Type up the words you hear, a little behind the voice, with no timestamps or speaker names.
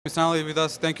Naneli with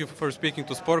us. Thank you for speaking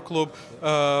to Sport Klub.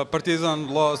 Partizan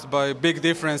lost by big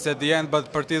difference at the end,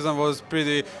 but Partizan was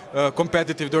pretty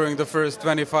competitive during the first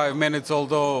 25 minutes,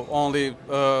 although only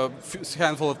a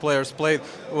handful of players played.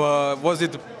 Was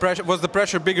the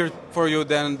pressure bigger for you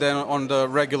than on the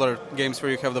regular games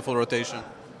where you have the full rotation?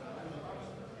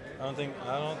 I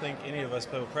don't think any of us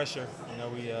play with pressure. You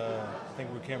know, I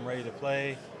think we came ready to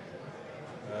play.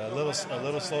 A little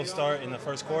slow start in the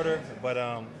first quarter,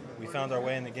 but we found our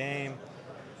way in the game.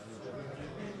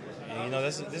 And, you know,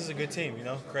 this is a good team. You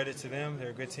know, credit to them.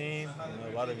 They're a good team. You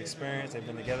know, a lot of experience. They've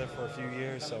been together for a few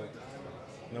years, so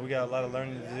you know we got a lot of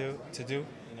learning to do.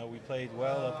 You know, we played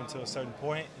well up until a certain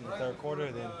point in the third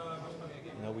quarter. Then,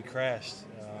 you know, we crashed.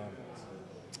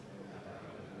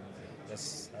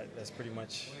 That's pretty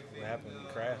much what happened.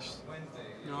 We crashed.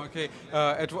 Okay.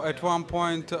 At one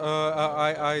point,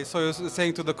 I saw you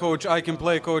saying to the coach, "I can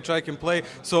play, coach. I can play."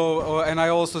 So, and I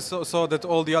also saw that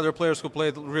all the other players who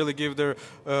played really give their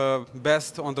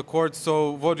best on the court.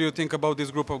 So, what do you think about this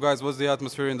group of guys? What's the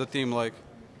atmosphere in the team like?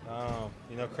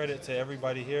 You know, credit to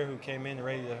everybody here who came in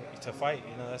ready to fight.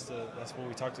 You know, that's what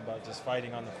we talked about, just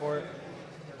fighting on the court.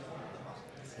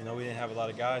 You know, we didn't have a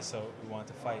lot of guys, so we wanted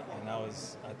to fight, and that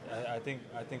was. I think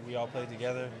we all played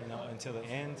together, you know, until the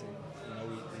end. And, you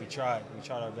know, we tried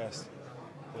our best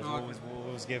with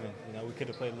what was given. You know, we could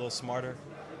have played a little smarter.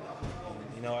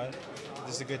 And, you know,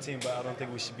 this is a good team, but I don't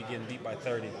think we should be getting beat by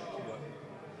 30. But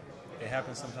it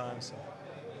happens sometimes. So.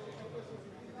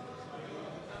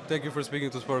 Thank you for speaking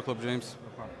to Sport Club, James.